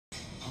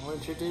I'll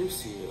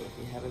introduce you if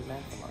you haven't met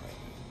him already.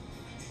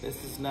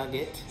 This is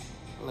Nugget.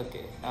 Look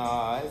at,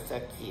 oh, it's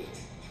so cute.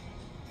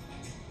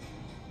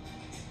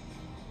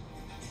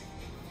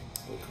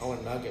 We call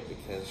her Nugget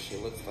because she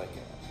looks like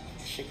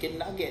a chicken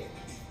nugget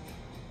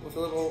with a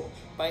little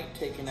bite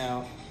taken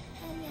out.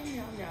 Yum,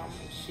 yum, yum.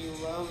 She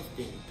loves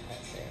being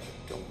pet there,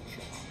 don't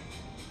you?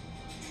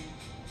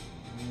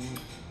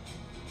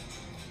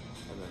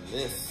 And then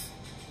this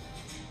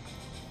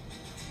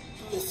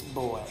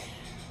boy.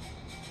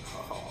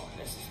 Oh,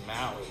 this is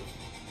Maui.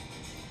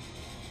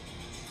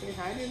 Say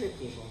hi to the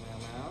people, Meow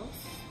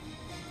Mouse.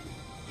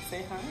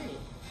 Say hi.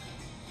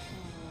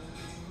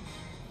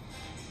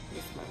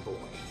 This is my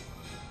boy.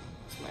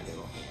 It's my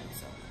little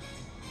handsome.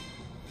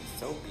 He's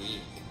so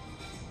big.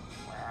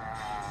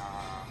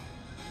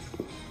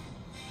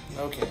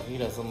 Okay, he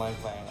doesn't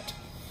like that.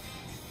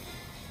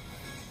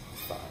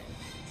 Fine.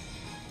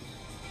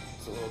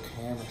 It's a little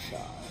camera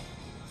shot.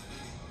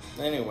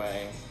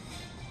 Anyway,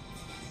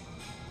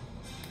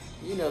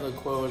 you know the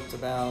quote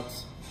about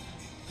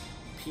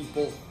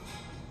people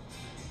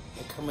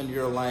that come into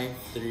your life,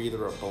 they're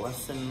either a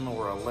blessing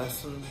or a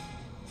lesson.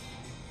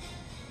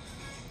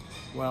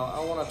 Well,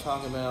 I want to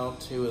talk about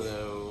two of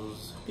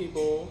those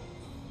people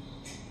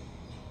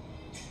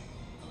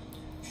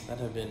that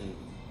have been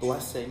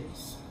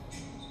blessings.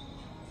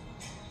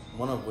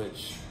 One of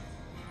which,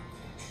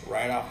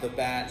 right off the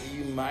bat,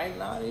 you might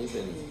not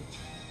even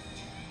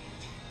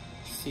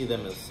see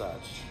them as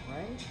such,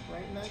 right?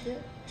 Right,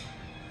 Nugget?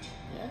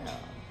 Yeah.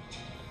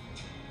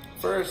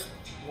 First,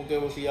 we'll go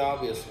with the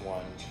obvious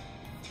one.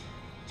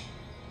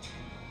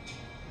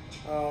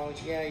 Oh,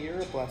 yeah, you're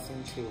a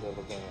blessing too,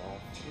 little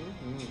girl.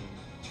 Mm-hmm.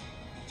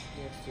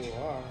 Yes, you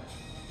are.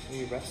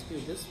 We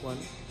rescued this one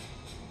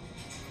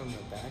from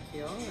the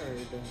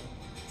backyard.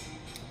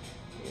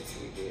 Yes,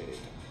 we did.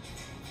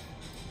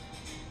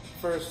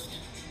 First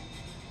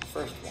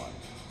one.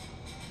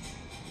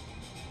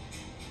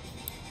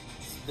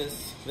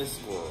 This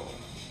girl.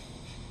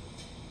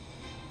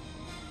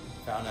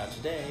 Found out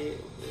today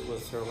it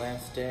was her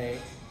last day.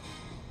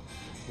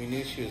 We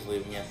knew she was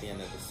leaving at the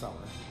end of the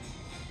summer.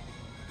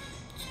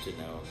 Just didn't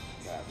know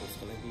that was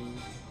going to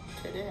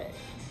be today.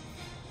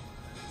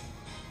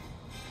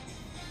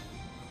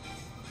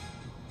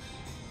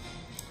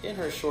 In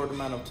her short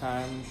amount of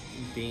time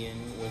being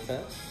with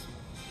us,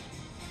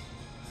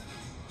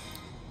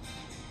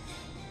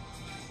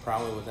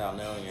 probably without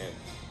knowing it,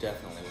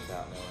 definitely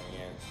without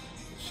knowing it,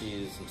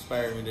 she's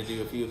inspired me to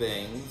do a few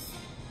things.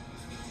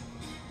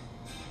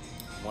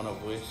 One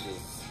of which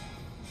is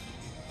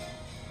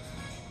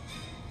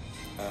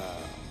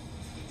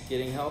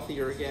getting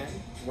healthier again,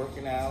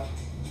 working out.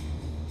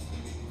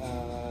 I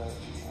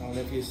don't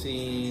know if you've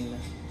seen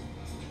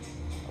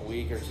a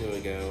week or two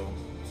ago,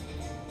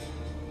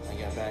 I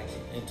got back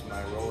into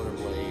my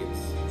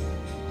rollerblades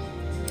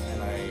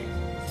and I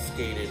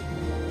skated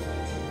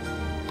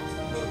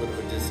a little bit of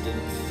a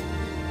distance.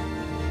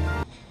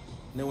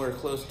 Nowhere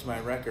close to my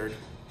record,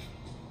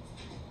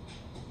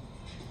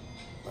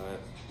 but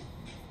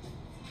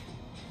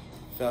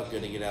felt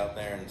good to get out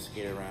there and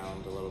skate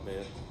around a little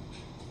bit.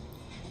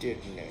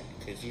 Didn't it?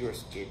 Because you were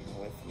skating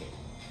with me.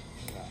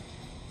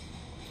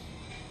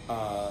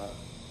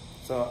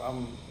 So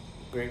I'm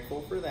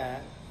grateful for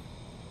that.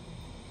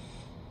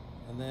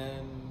 And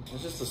then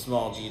it's just a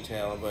small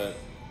detail, but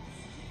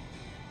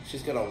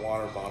she's got a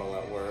water bottle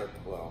at work.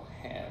 Well,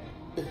 had.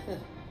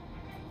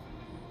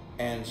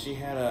 And she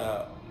had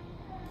a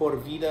Por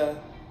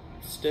Vida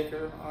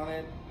sticker on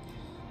it.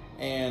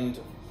 And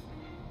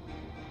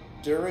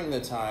during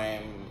the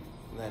time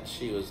that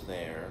she was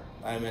there,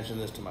 I mentioned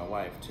this to my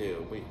wife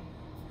too.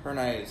 Her and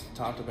I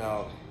talked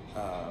about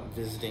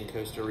visiting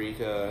Costa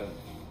Rica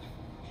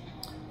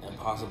and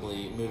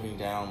possibly moving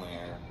down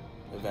there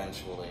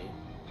eventually.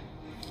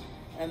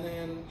 And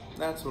then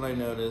that's when I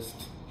noticed,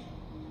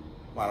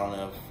 I don't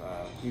know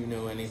if you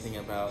know anything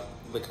about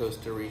the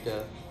Costa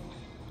Rica,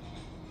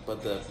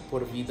 but the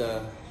Por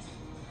Vida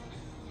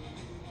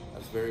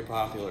is very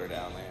popular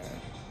down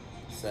there.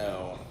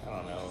 So, I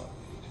don't know.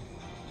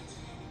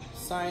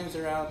 Signs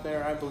are out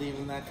there. I believe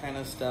in that kind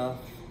of stuff.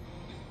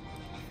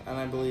 And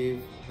I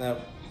believe that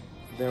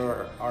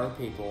there are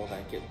people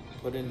that get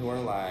put into our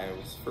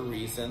lives for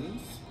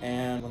reasons.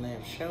 And when they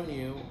have shown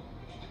you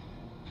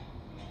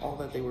all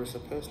that they were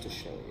supposed to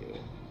show you,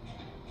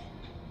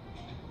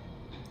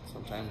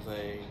 sometimes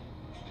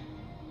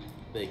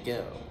they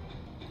go.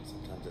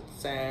 Sometimes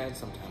it's sad,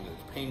 sometimes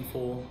it's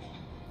painful.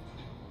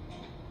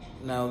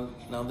 Now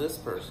this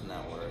person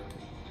at work,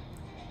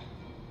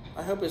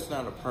 I hope it's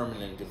not a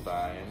permanent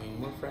goodbye. I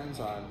mean, we're friends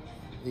on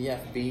the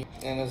FB,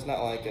 and it's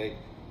not like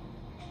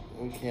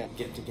we can't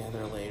get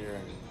together later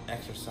and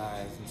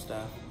exercise and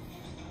stuff.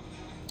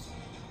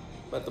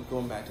 But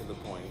going back to the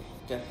point,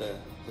 get the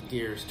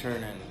gears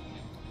turning.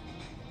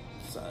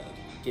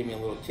 Gave me a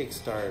little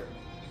kickstart.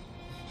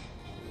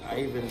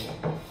 I even,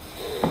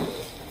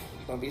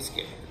 don't be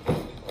scared.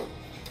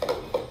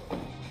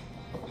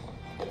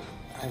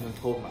 I even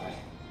pulled my,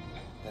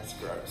 that's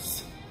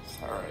gross,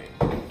 sorry.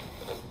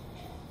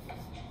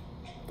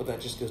 But that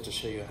just goes to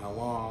show you how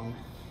long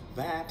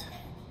that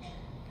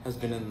has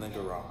been in the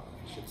garage.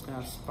 It's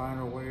got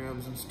spider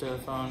webs and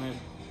stuff on it.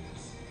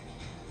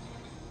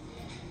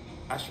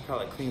 I should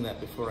probably clean that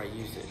before I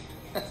use it.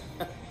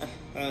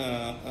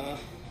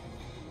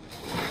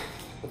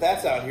 But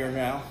that's out here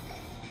now.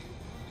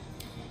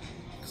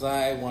 Because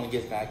I want to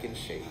get back in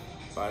shape.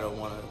 I don't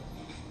want to,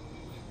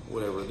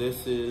 whatever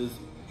this is,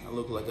 I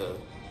look like a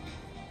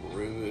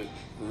root.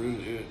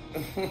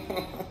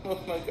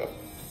 Like a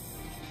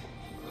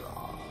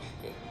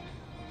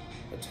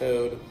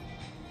toad.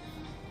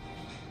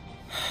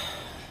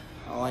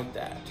 I like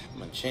that. I'm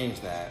gonna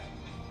change that.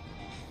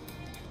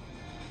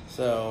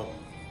 So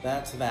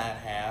that's that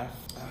half.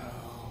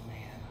 Oh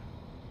man.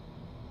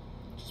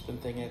 Just been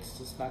thinking it's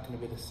just not gonna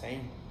be the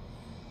same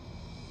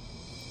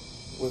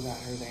without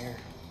her there.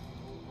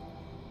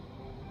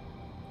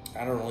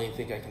 I don't really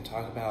think I can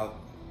talk about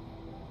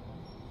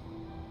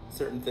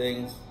certain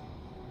things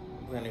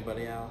with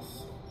anybody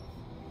else.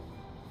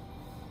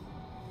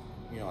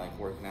 You know, like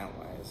working out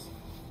wise.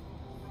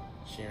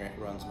 She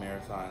runs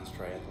marathons,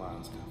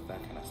 triathlons,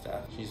 that kind of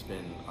stuff. She's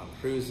been on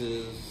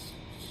cruises,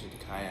 she did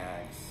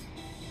kayaks,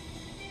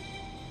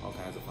 all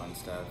kinds of fun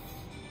stuff.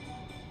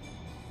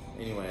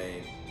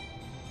 Anyway,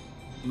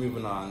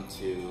 moving on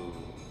to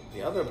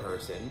the other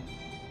person,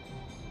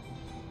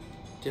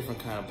 different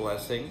kind of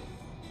blessing.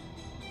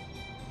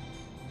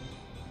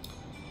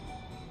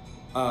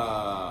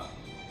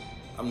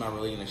 I'm not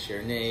really gonna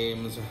share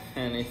names or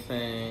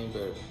anything,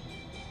 but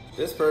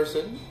this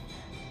person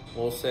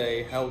will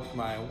say helped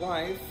my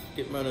wife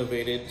get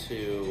motivated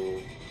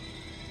to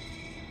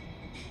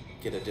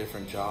get a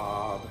different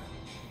job.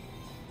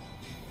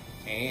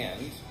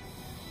 And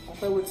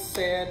although it's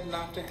sad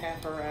not to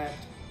have her at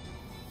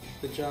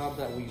the job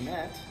that we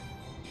met,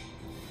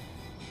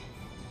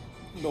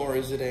 nor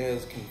is it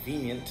as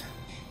convenient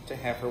to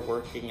have her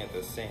working at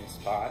the same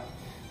spot,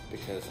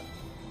 because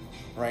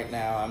right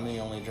now I'm the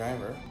only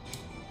driver.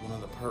 One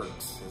of the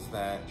perks is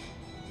that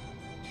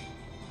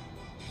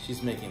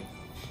she's making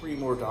 $3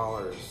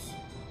 more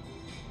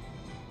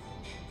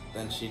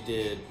than she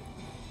did.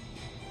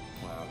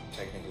 Well,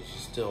 technically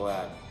she's still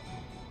at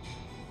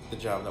the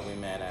job that we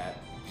met at,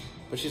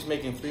 but she's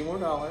making $3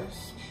 more,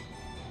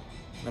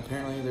 and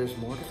apparently there's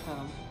more to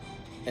come.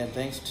 And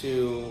thanks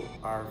to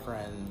our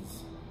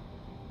friends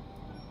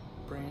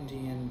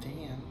Brandy and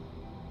Dan,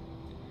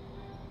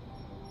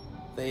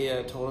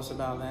 they told us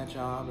about that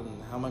job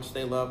and how much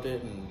they loved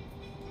it, and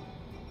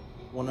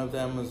one of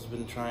them has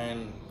been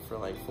trying for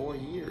like 4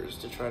 years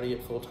to try to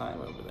get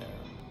full-time over there.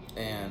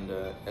 And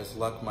as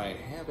luck might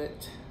have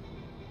it,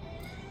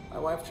 my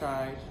wife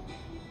tried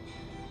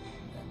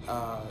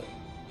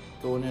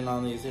going in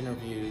on these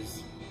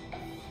interviews.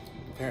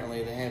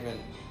 Apparently they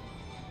haven't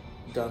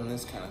done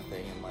this kind of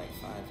thing in like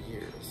 5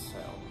 years. So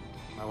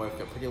my wife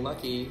got pretty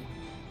lucky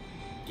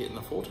getting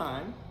the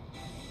full-time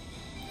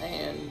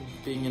and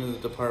being in the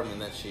department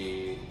that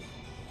she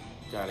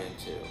got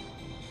into.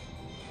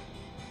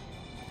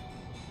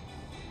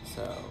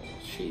 So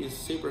she's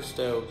super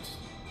stoked.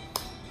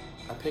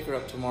 I pick her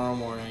up tomorrow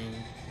morning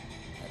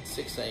at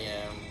 6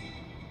 a.m.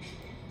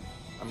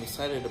 I'm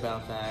excited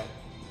about that.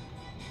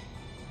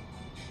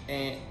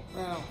 And,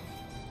 well,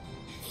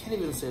 I can't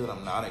even say that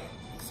I'm not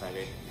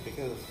excited,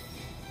 because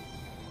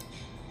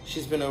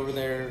she's been over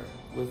there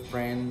with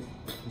Bran,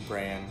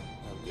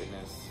 oh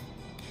goodness,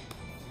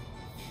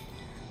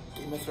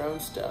 Game of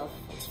Thrones stuff.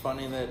 It's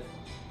funny that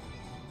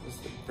it's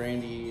the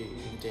Brandy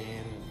and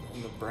Dan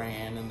and the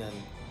Bran, and then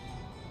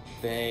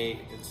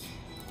it's,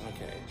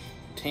 okay,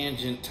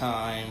 tangent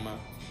time.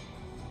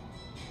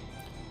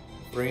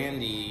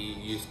 Brandy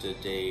used to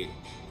date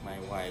my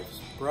wife's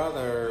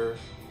brother.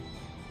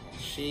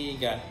 She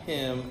got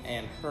him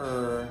and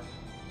her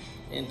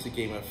into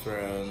Game of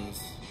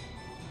Thrones.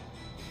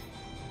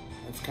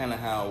 It's kind of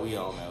how we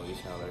all know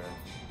each other.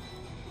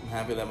 I'm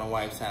happy that my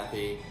wife's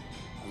happy.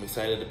 I'm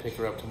excited to pick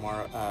her up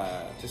tomorrow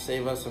to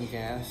save us some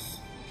gas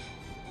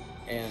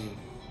and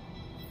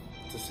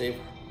to save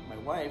my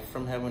wife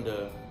from having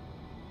to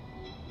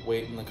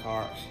wait in the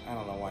car. I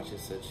don't know why she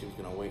said she was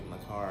gonna wait in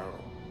the car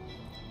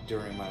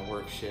during my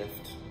work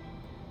shift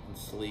and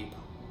sleep.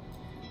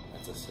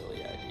 That's a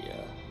silly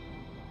idea.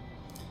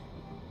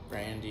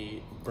 Bran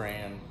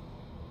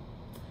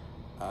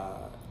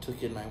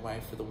took in my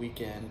wife for the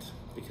weekend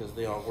because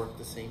they all work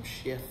the same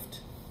shift.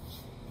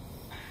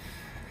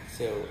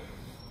 So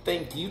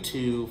thank you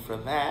two for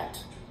that.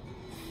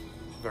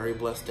 Very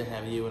blessed to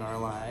have you in our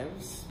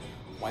lives.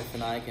 Wife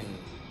and I can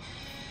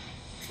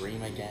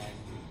dream again.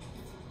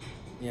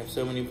 We have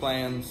so many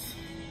plans,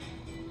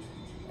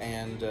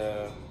 and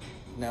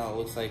now it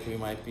looks like we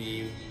might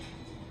be,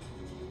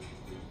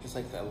 it's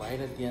like the light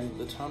at the end of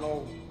the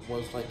tunnel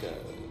was like a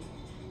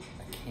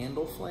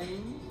candle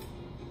flame.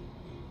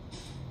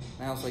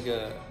 Now it's like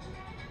a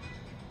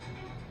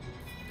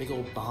big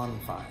old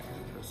bonfire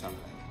or something.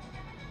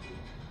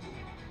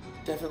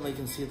 Definitely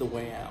can see the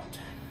way out.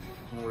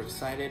 And we're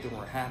excited and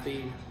we're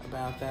happy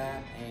about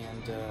that.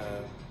 And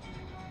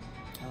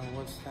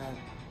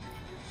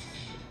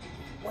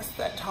what's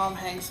that Tom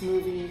Hanks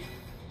movie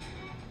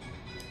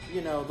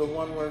you know, the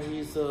one where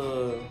he's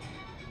a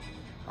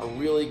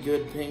really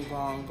good ping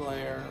pong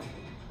player.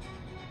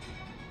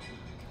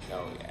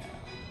 Oh yeah,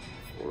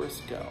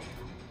 Forrest Gump.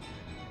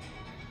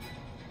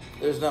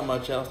 There's not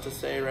much else to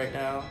say right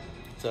now,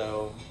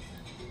 so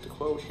to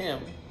quote him.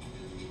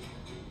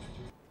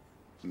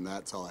 And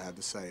that's all I have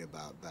to say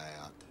about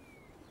that.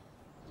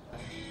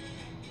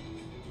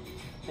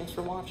 Thanks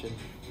for watching.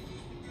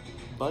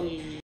 Bye.